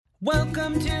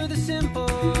Welcome to the Simple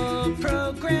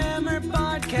Programmer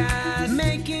Podcast,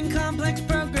 making complex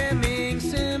programming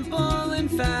simple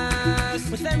and fast,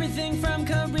 with everything from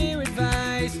career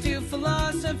advice to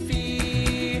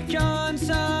philosophy. John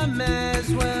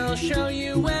Summers will show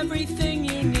you everything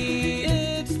you need.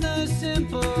 It's the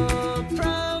Simple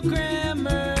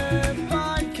Programmer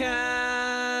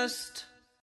Podcast.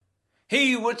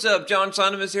 Hey, what's up? John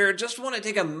Sonnemus here. Just want to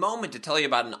take a moment to tell you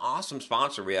about an awesome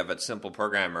sponsor we have at Simple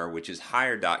Programmer, which is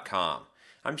Hired.com.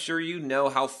 I'm sure you know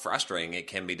how frustrating it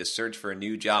can be to search for a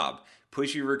new job.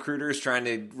 Pushy recruiters trying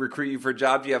to recruit you for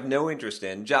jobs you have no interest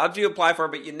in, jobs you apply for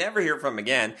but you never hear from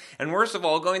again, and worst of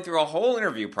all, going through a whole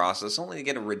interview process only to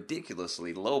get a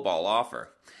ridiculously lowball offer.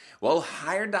 Well,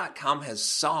 Hired.com has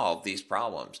solved these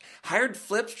problems. Hired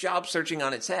flips job searching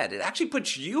on its head. It actually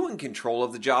puts you in control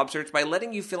of the job search by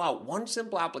letting you fill out one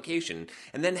simple application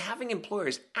and then having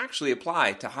employers actually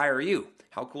apply to hire you.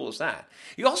 How cool is that?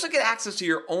 You also get access to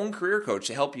your own career coach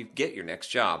to help you get your next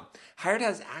job. Hired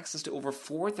has access to over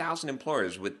 4,000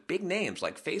 employers with big names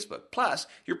like Facebook. Plus,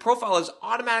 your profile is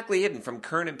automatically hidden from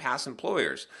current and past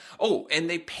employers. Oh, and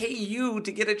they pay you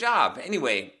to get a job.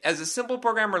 Anyway, as a Simple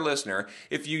Programmer listener,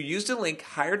 if you use the link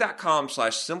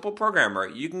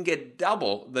hired.com/simpleprogrammer, you can get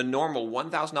double the normal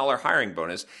 $1,000 hiring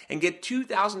bonus and get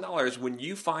 $2,000 when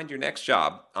you find your next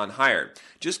job on Hired.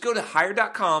 Just go to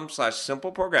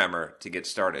hired.com/simpleprogrammer to get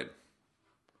started.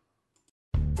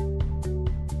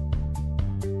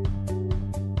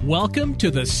 Welcome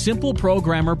to the Simple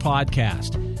Programmer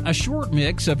Podcast, a short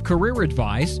mix of career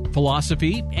advice,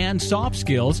 philosophy, and soft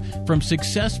skills from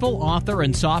successful author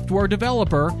and software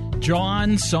developer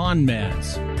John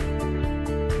Sonmez.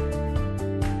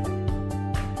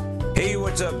 Hey,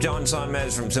 what's up? John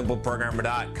Sonmez from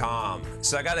SimpleProgrammer.com.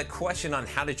 So I got a question on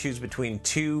how to choose between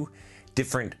two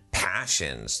different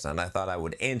passions that I thought I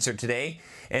would answer today.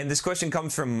 And this question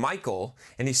comes from Michael,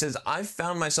 and he says, I've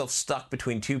found myself stuck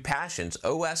between two passions,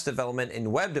 OS development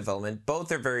and web development. Both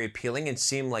are very appealing and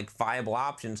seem like viable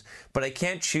options, but I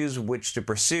can't choose which to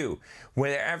pursue.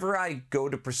 Whenever I go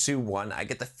to pursue one, I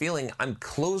get the feeling I'm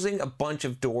closing a bunch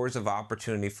of doors of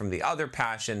opportunity from the other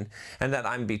passion and that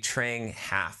I'm betraying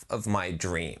half of my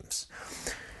dreams.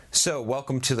 So,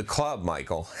 welcome to the club,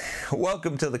 Michael.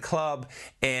 Welcome to the club,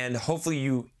 and hopefully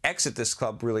you exit this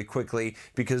club really quickly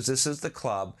because this is the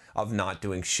club of not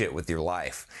doing shit with your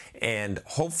life. And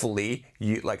hopefully,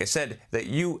 you, like I said, that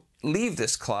you leave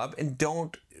this club and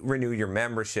don't renew your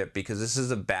membership because this is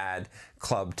a bad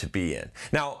club to be in.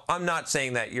 Now, I'm not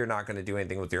saying that you're not going to do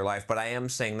anything with your life, but I am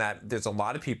saying that there's a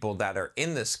lot of people that are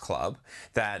in this club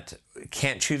that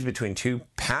can't choose between two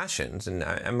passions. And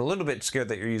I'm a little bit scared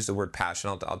that you use the word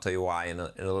passion. I'll tell you why in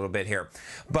a little bit here.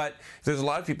 But there's a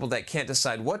lot of people that can't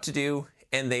decide what to do,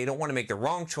 and they don't want to make the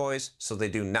wrong choice, so they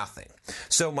do nothing.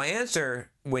 So my answer,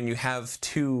 when you have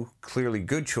two clearly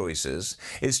good choices,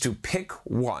 is to pick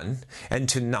one and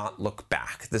to not look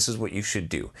back. This is what you should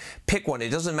do. Pick one. It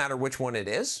doesn't matter which one it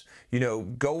is. You know,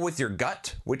 go with your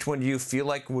gut. Which one do you feel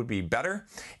like would be better?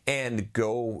 And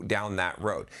go down that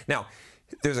road. Now,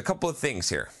 there's a couple of things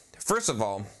here. First of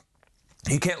all,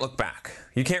 you can't look back.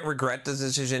 You can't regret the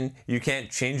decision. You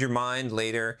can't change your mind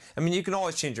later. I mean, you can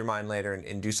always change your mind later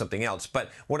and do something else.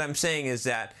 But what I'm saying is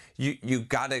that you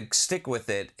got to stick with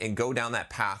it and go down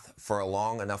that path for a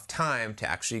long enough time to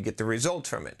actually get the results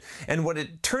from it. And what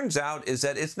it turns out is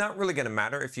that it's not really going to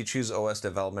matter if you choose OS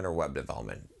development or web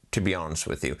development, to be honest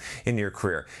with you, in your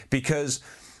career. Because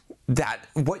that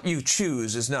what you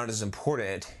choose is not as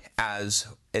important as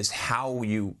how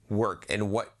you work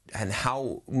and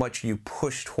how much you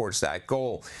push towards that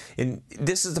goal. And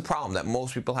this is the problem that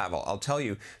most people have. I'll tell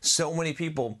you, so many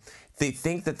people, they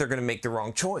think that they're going to make the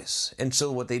wrong choice, and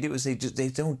so what they do is they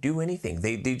don't do anything.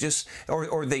 They just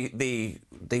or they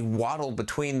waddle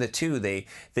between the two. They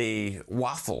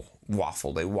waddle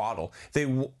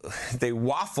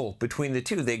between the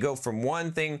two. They go from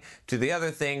one thing to the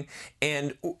other thing,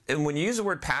 and when you use the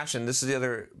word passion, this is the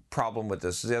other problem with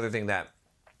this. This is the other thing that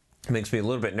makes me a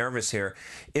little bit nervous here,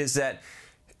 is that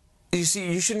you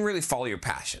see, you shouldn't really follow your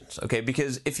passions, okay?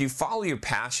 Because if you follow your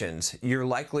passions, you're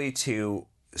likely to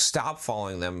stop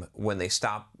following them when you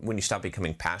stop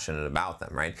becoming passionate about them,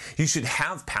 right? You should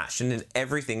have passion in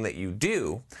everything that you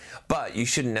do, but you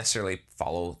shouldn't necessarily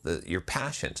follow your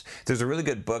passions. There's a really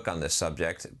good book on this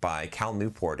subject by Cal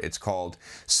Newport. It's called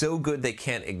So Good They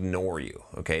Can't Ignore You,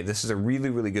 okay? This is a really,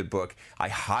 really good book. I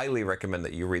highly recommend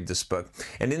that you read this book.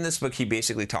 And in this book, he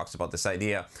basically talks about this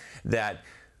idea that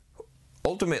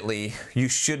ultimately, you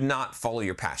should not follow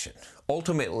your passion.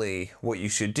 ultimately what you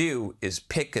should do is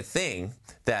pick a thing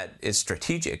that is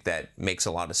strategic, that makes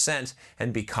a lot of sense,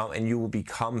 and you will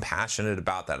become passionate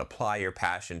about that. Apply your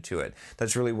passion to it.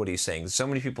 That's really what he's saying. So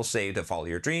many people say to follow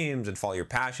your dreams and follow your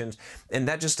passions, and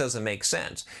that just doesn't make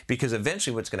sense, because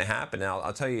eventually what's going to happen, and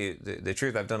I'll tell you the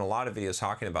truth, I've done a lot of videos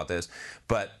talking about this,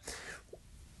 but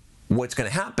what's going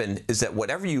to happen is that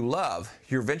whatever you love,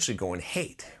 you're eventually going to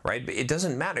hate, right? But it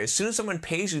doesn't matter. As soon as someone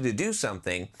pays you to do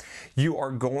something, you are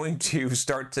going to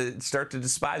start to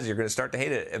despise it. You're going to start to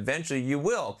hate it. Eventually, you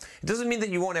will. It doesn't mean that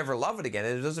you won't ever love it again.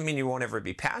 It doesn't mean you won't ever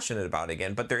be passionate about it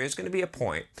again. But there is going to be a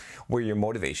point where your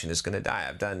motivation is going to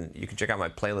die. You can check out my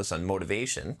playlist on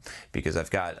motivation, because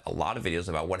I've got a lot of videos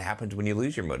about what happens when you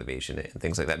lose your motivation and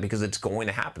things like that, because it's going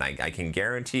to happen. I can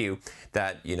guarantee you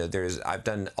that, I've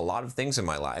done a lot of things in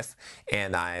my life,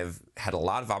 and I've had a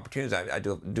lot of opportunities. I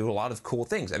do a lot of cool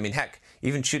things. I mean, heck,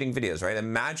 even shooting videos, right?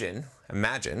 Imagine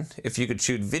if you could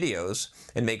shoot videos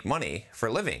and make money for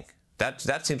a living.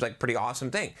 That seems like a pretty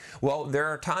awesome thing. Well, there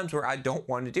are times where I don't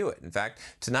want to do it. In fact,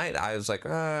 tonight I was like,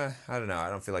 I don't know, I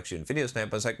don't feel like shooting videos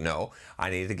tonight. But I was like, no, I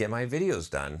need to get my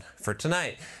videos done for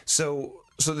tonight. So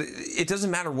it doesn't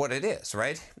matter what it is,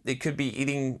 right? It could be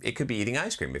eating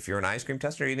ice cream. If you're an ice cream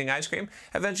tester eating ice cream,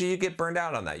 eventually you get burned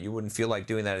out on that. You wouldn't feel like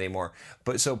doing that anymore.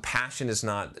 But so passion is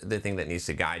not the thing that needs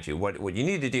to guide you. What you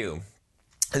need to do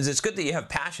is, it's good that you have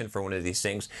passion for one of these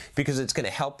things, because it's going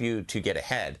to help you to get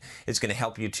ahead. It's going to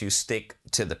help you to stick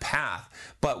to the path.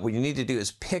 But what you need to do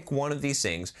is pick one of these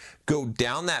things, go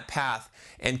down that path,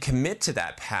 and commit to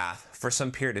that path for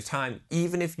some period of time,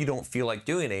 even if you don't feel like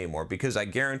doing it anymore, because I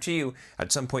guarantee you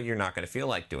at some point you're not going to feel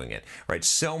like doing it, right?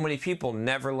 So many people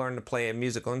never learn to play a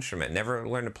musical instrument, never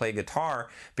learn to play guitar,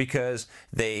 because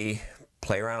they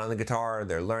play around on the guitar,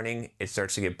 they're learning, it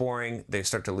starts to get boring, they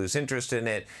start to lose interest in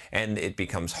it, and it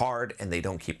becomes hard, and they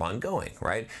don't keep on going,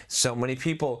 right? So many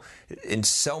people in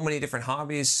so many different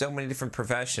hobbies, so many different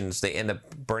professions, they end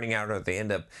up burning out, or they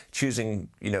end up choosing,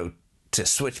 to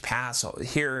switch paths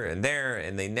here and there,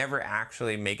 and they never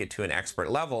actually make it to an expert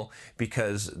level,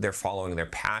 because they're following their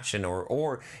passion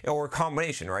or a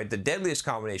combination, right? The deadliest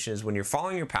combination is when you're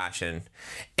following your passion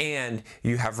and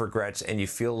you have regrets and you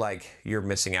feel like you're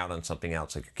missing out on something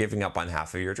else, like you're giving up on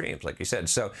half of your dreams, like you said.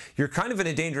 So you're kind of in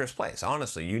a dangerous place,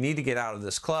 honestly. You need to get out of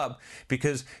this club,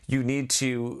 because you need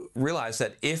to realize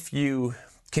that if you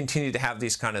continue to have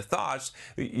these kind of thoughts,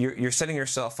 you're setting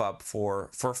yourself up for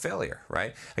failure,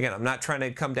 right? Again, I'm not trying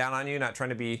to come down on you, not trying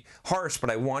to be harsh, but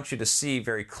I want you to see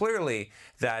very clearly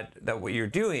that what you're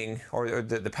doing, or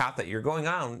the path that you're going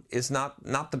on, is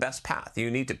not the best path.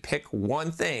 You need to pick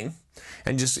one thing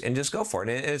and just go for it.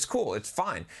 And it's cool, it's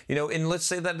fine. And let's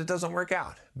say that it doesn't work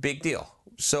out. Big deal.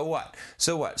 So what?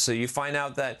 So you find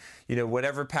out that,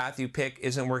 whatever path you pick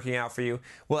isn't working out for you.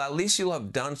 Well, at least you'll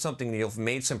have done something, you'll have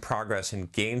made some progress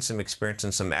and gained some experience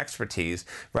and some expertise,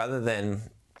 rather than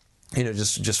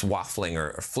just waffling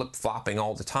or flip-flopping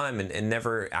all the time and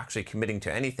never actually committing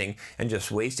to anything and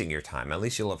just wasting your time. At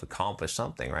least you'll have accomplished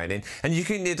something, right? And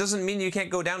it doesn't mean you can't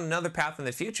go down another path in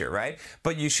the future, right?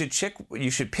 But you should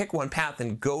pick one path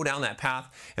and go down that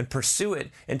path and pursue it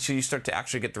until you start to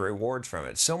actually get the rewards from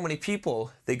it. So many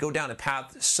people, they go down a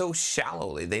path so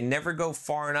shallowly. They never go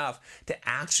far enough to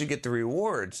actually get the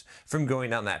rewards from going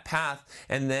down that path,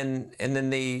 and then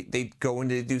they go and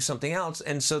they do something else.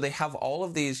 And so they have all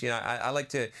of these,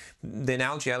 the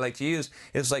analogy I like to use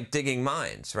is like digging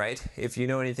mines, right? If you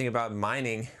know anything about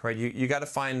mining, right, you got to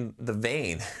find the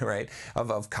vein, right,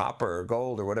 of copper or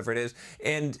gold or whatever it is.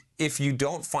 And if you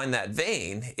don't find that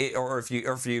vein, or if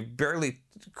you barely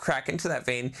crack into that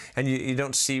vein and you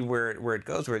don't see where it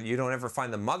goes, where you don't ever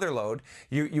find the mother lode,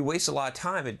 you waste a lot of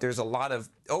time. There's a lot of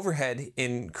overhead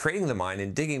in creating the mine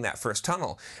and digging that first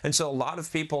tunnel. And so a lot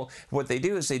of people, what they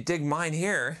do is they dig mine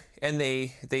here, and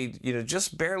they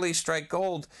just barely strike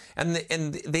gold, and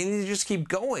they need to just keep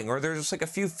going, or they're just like a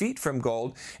few feet from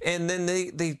gold, and then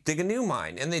they dig a new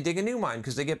mine, and they dig a new mine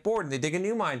because they get bored, and they dig a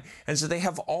new mine. And so they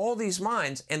have all these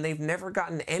mines, and they've never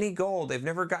gotten any gold, they've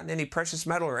never gotten any precious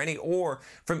metal or any ore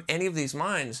from any of these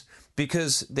mines,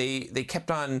 because they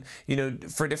kept on,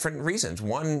 for different reasons.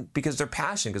 One, because they're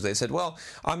passionate, because they said, well,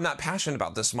 I'm not passionate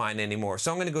about this mine anymore,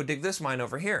 so I'm going to go dig this mine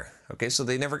over here. Okay, so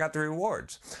they never got the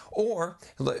rewards. Or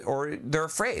they're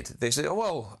afraid. They say, oh,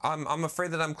 well, I'm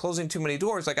afraid that I'm closing too many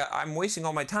doors. Like, I'm wasting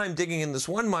all my time digging in this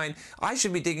one mine. I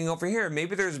should be digging over here.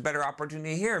 Maybe there's a better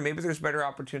opportunity here. Maybe there's a better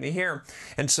opportunity here.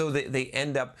 And so they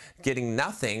end up getting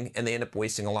nothing, and they end up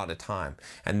wasting a lot of time.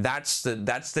 And that's the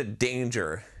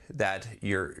danger that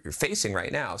you're facing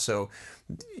right now. So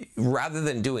rather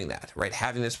than doing that, right,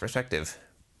 having this perspective,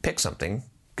 pick something,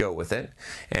 go with it,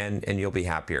 and you'll be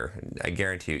happier. I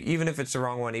guarantee you. Even if it's the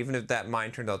wrong one, even if that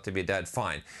mine turned out to be dead,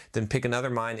 fine. Then pick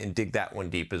another mine and dig that one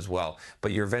deep as well.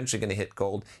 But you're eventually going to hit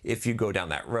gold if you go down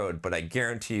that road. But I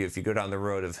guarantee you, if you go down the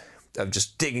road of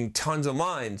just digging tons of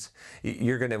mines,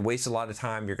 you're going to waste a lot of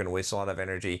time, you're going to waste a lot of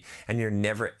energy, and you're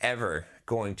never ever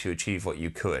going to achieve what you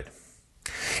could.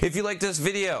 If you like this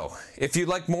video, if you'd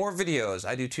like more videos,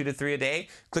 I do 2 to 3 a day.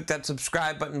 Click that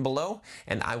subscribe button below,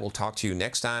 and I will talk to you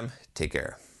next time. Take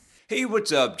care. Hey,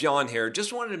 what's up? John here.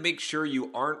 Just wanted to make sure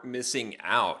you aren't missing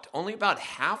out. Only about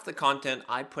half the content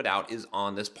I put out is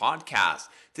on this podcast.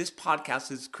 This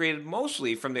podcast is created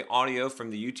mostly from the audio from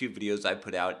the YouTube videos I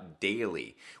put out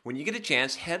daily. When you get a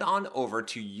chance, head on over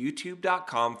to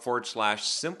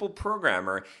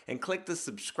youtube.com/simpleprogrammer and click the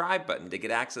subscribe button to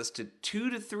get access to 2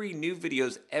 to 3 new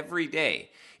videos every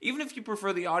day. Even if you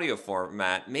prefer the audio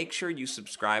format, make sure you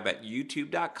subscribe at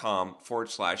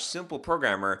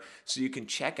youtube.com/simpleprogrammer so you can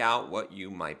check out what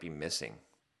you might be missing.